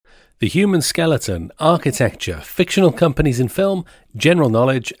The human skeleton, architecture, fictional companies in film, general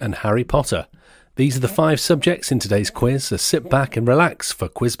knowledge, and Harry Potter. These are the 5 subjects in today's quiz, so sit back and relax for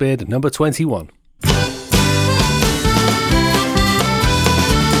Quizbeard number 21.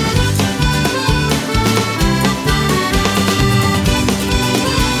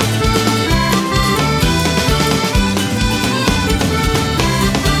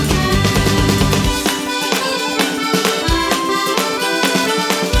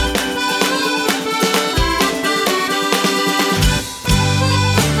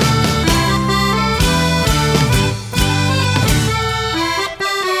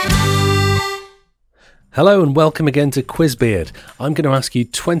 Hello and welcome again to Quizbeard. I'm going to ask you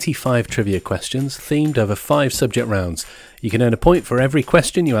 25 trivia questions themed over 5 subject rounds. You can earn a point for every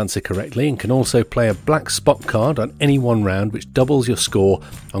question you answer correctly and can also play a black spot card on any one round which doubles your score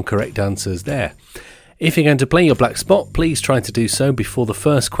on correct answers there. If you're going to play your black spot, please try to do so before the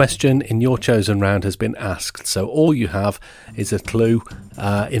first question in your chosen round has been asked, so all you have is a clue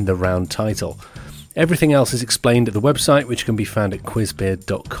in the round title. Everything else is explained at the website, which can be found at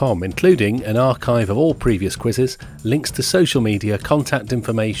quizbeard.com, including an archive of all previous quizzes, links to social media, contact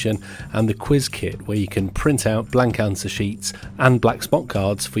information, and the quiz kit, where you can print out blank answer sheets and black spot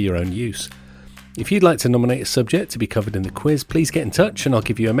cards for your own use. If you'd like to nominate a subject to be covered in the quiz, please get in touch and I'll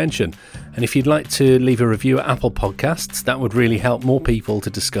give you a mention. And if you'd like to leave a review at Apple Podcasts, that would really help more people to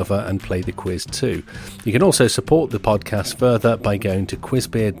discover and play the quiz too. You can also support the podcast further by going to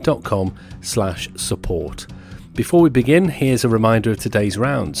quizbeard.com/support. Before we begin, here's a reminder of today's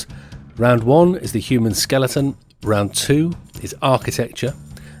rounds. Round 1 is the human skeleton. Round 2 is architecture.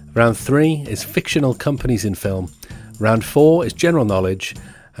 Round 3 is fictional companies in film. Round 4 is general knowledge.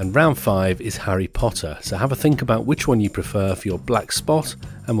 And round 5 is Harry Potter, so have a think about which one you prefer for your black spot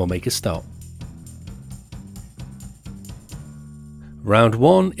and we'll make a start. Round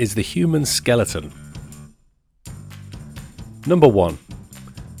 1 is the human skeleton. Number 1.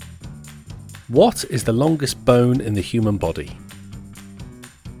 What is the longest bone in the human body?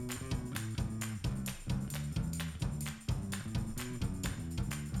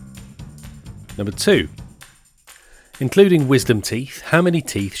 Number 2. Including wisdom teeth, how many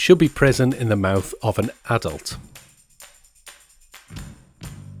teeth should be present in the mouth of an adult?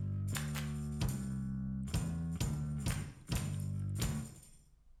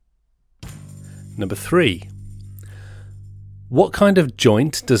 Number 3. What kind of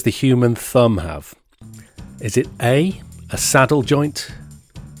joint does the human thumb have? Is it A, a saddle joint,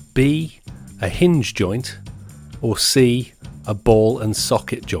 B, a hinge joint, or C, a ball and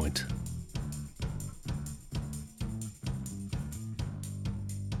socket joint?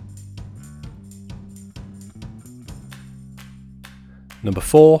 Number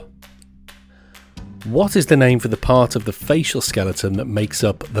 4. What is the name for the part of the facial skeleton that makes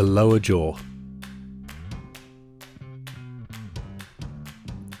up the lower jaw?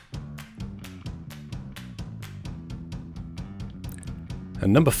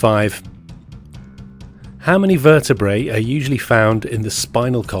 And number 5. How many vertebrae are usually found in the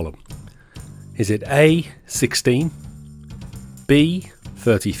spinal column? Is it A, 16, B,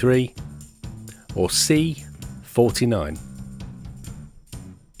 33, or C, 49?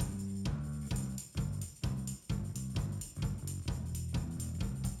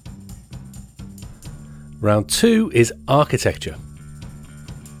 Round 2 is architecture.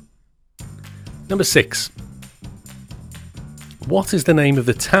 Number 6. What is the name of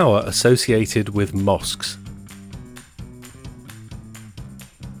the tower associated with mosques?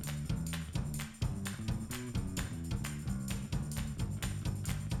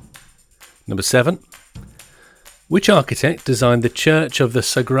 Number 7. Which architect designed the Church of the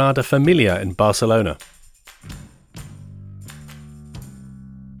Sagrada Familia in Barcelona?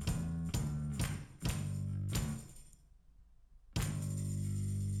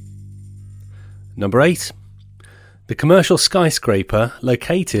 Number 8. The commercial skyscraper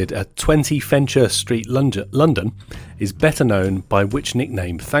located at 20 Fenchurch Street, London, is better known by which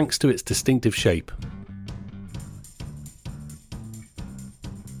nickname thanks to its distinctive shape?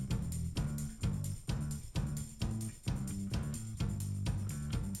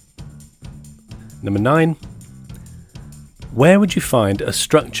 Number 9. Where would you find a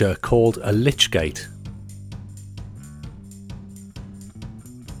structure called a lich gate?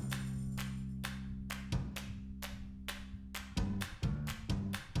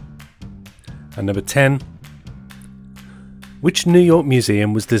 And number 10. Which New York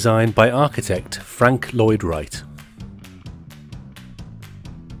museum was designed by architect Frank Lloyd Wright?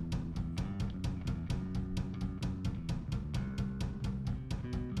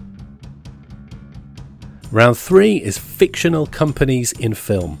 Round 3 is fictional companies in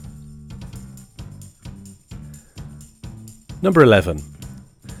film. Number 11.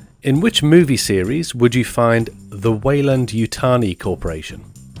 In which movie series would you find the Weyland-Yutani Corporation?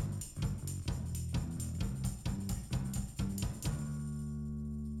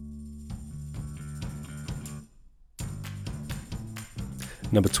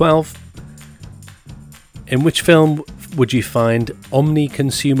 Number 12. In which film would you find Omni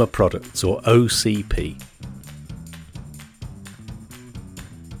Consumer Products, or OCP?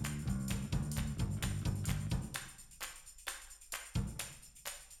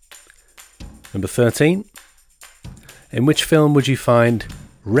 Number 13. In which film would you find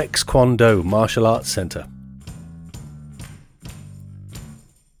Rex Kwon Do Martial Arts Centre?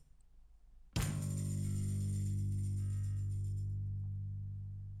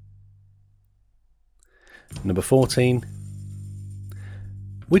 Number 14.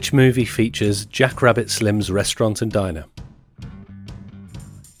 Which movie features Jack Rabbit Slim's Restaurant and Diner?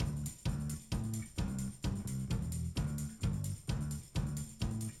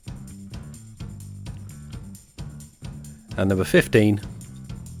 And number 15.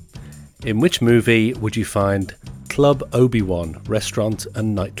 In which movie would you find Club Obi-Wan Restaurant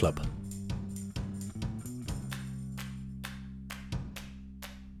and Nightclub?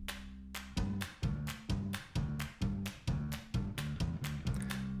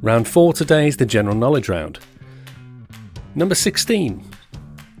 Round 4 today is the general knowledge round. Number 16.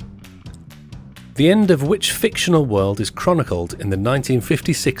 The end of which fictional world is chronicled in the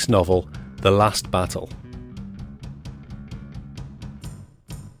 1956 novel The Last Battle?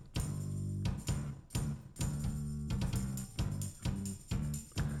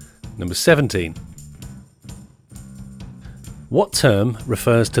 Number 17. What term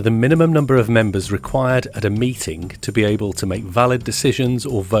refers to the minimum number of members required at a meeting to be able to make valid decisions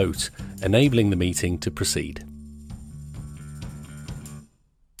or vote, enabling the meeting to proceed?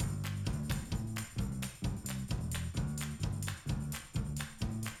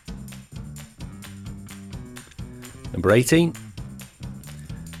 Number 18.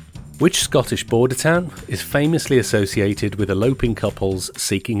 Which Scottish border town is famously associated with eloping couples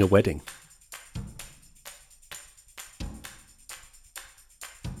seeking a wedding?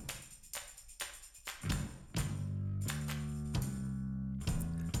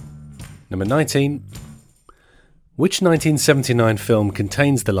 Number 19. Which 1979 film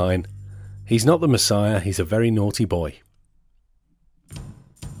contains the line, "He's not the Messiah, he's a very naughty boy"?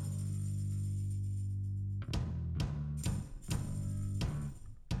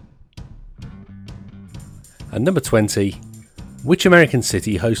 And number 20. Which American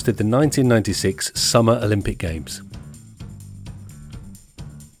city hosted the 1996 Summer Olympic Games?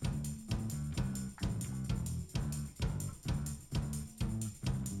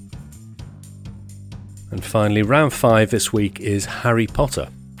 And finally, round 5 this week is Harry Potter.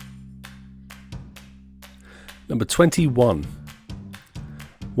 Number 21.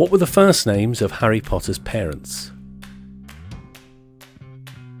 What were the first names of Harry Potter's parents?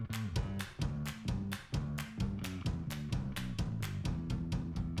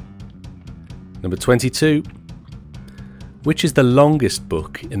 Number 22. Which is the longest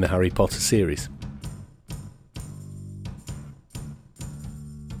book in the Harry Potter series?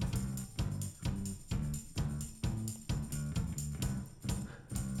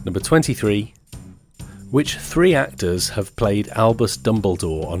 Number 23. Which 3 actors have played Albus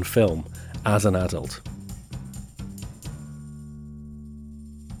Dumbledore on film as an adult?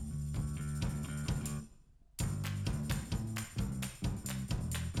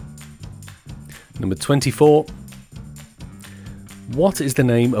 Number 24. What is the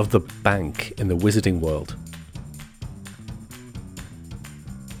name of the bank in the Wizarding World?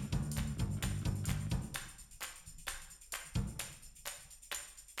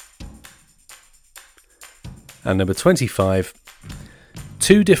 And number 25.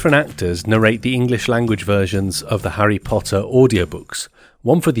 2 different actors narrate the English language versions of the Harry Potter audiobooks,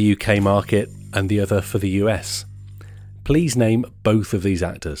 one for the UK market and the other for the US. Please name both of these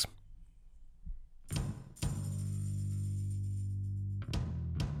actors.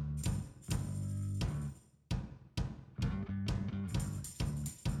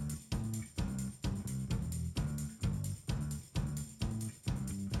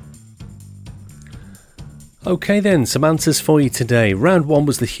 Okay then, some answers for you today. Round 1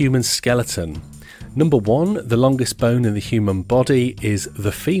 was the human skeleton. Number 1, the longest bone in the human body is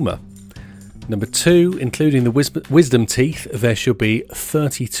the femur. Number 2, including the wisdom teeth, there should be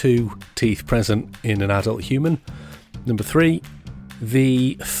 32 teeth present in an adult human. Number 3,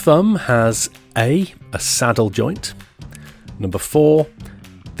 the thumb has a saddle joint. Number 4,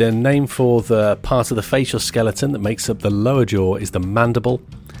 the name for the part of the facial skeleton that makes up the lower jaw is the mandible.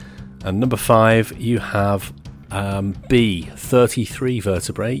 And number 5, you have B, 33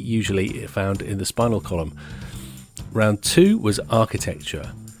 vertebrae, usually found in the spinal column. Round 2 was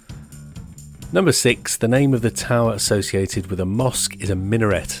architecture. Number 6, the name of the tower associated with a mosque is a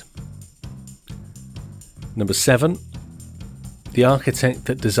minaret. Number 7, the architect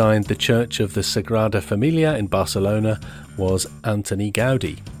that designed the Church of the Sagrada Familia in Barcelona was Antoni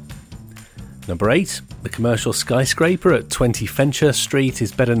Gaudí. Number 8, the commercial skyscraper at 20 Fenchurch Street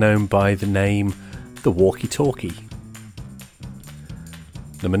is better known by the name the Walkie-Talkie.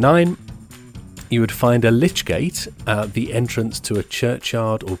 Number 9, you would find a lich gate at the entrance to a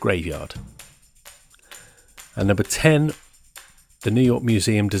churchyard or graveyard. And number 10, the New York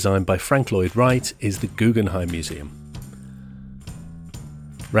museum designed by Frank Lloyd Wright is the Guggenheim Museum.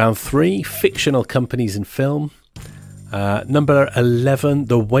 Round 3, fictional companies in film. Number 11,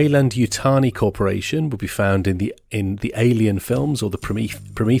 the Weyland-Yutani Corporation will be found in the Alien films or the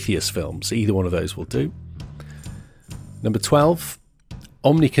Prometheus films. Either one of those will do. Number 12,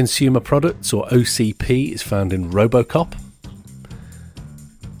 Omni Consumer Products or OCP is found in RoboCop.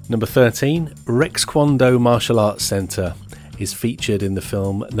 Number 13, Rex Kwon Do Martial Arts Centre is featured in the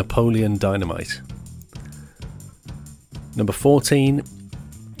film Napoleon Dynamite. Number 14,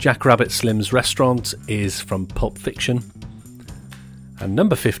 Jack Rabbit Slim's restaurant is from Pulp Fiction. And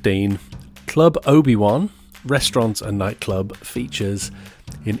number 15, Club Obi-Wan, restaurant and nightclub, features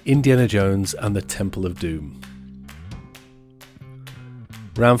in Indiana Jones and the Temple of Doom.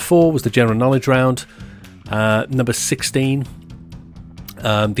 Round 4 was the general knowledge round. Number 16,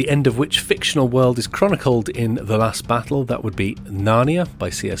 the end of which fictional world is chronicled in The Last Battle. That would be Narnia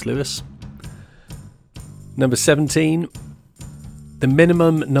by C.S. Lewis. Number 17, the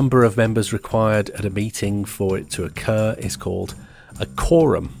minimum number of members required at a meeting for it to occur is called a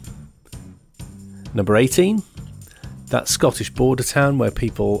quorum. Number 18, that Scottish border town where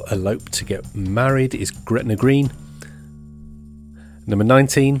people elope to get married is Gretna Green. Number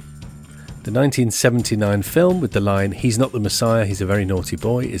 19, the 1979 film with the line "He's not the Messiah, he's a very naughty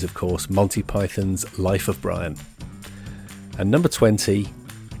boy" is of course Monty Python's Life of Brian. And number 20,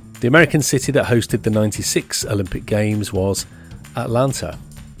 the American city that hosted the 96 Olympic Games was Atlanta.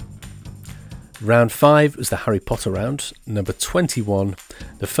 Round 5 was the Harry Potter round. Number 21,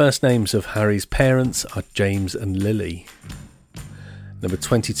 the first names of Harry's parents are James and Lily. Number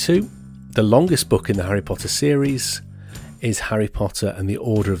 22, the longest book in the Harry Potter series is Harry Potter and the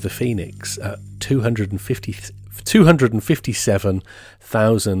Order of the Phoenix at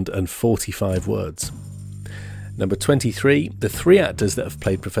 257,045 words. Number 23, the 3 actors that have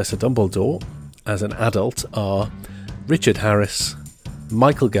played Professor Dumbledore as an adult are Richard Harris,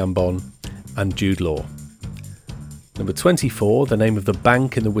 Michael Gambon and Jude Law. Number 24, the name of the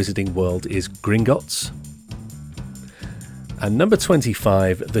bank in the wizarding world is Gringotts. And number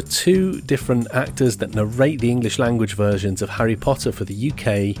 25, the 2 different actors that narrate the English language versions of Harry Potter for the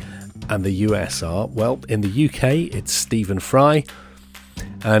UK and the US are, well, in the UK it's Stephen Fry,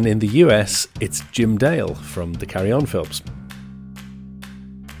 and in the US it's Jim Dale from the Carry On films.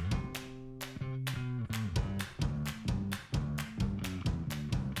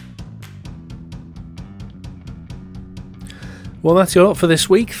 Well, that's your lot for this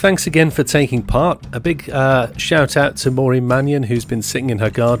week. Thanks again for taking part. A big shout out to Maureen Mannion, who's been sitting in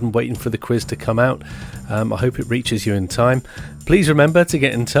her garden waiting for the quiz to come out. I hope it reaches you in time. Please remember to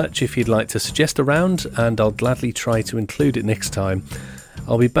get in touch if you'd like to suggest a round, and I'll gladly try to include it next time.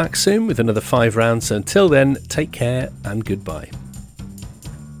 I'll be back soon with another 5 rounds. So until then, take care and goodbye.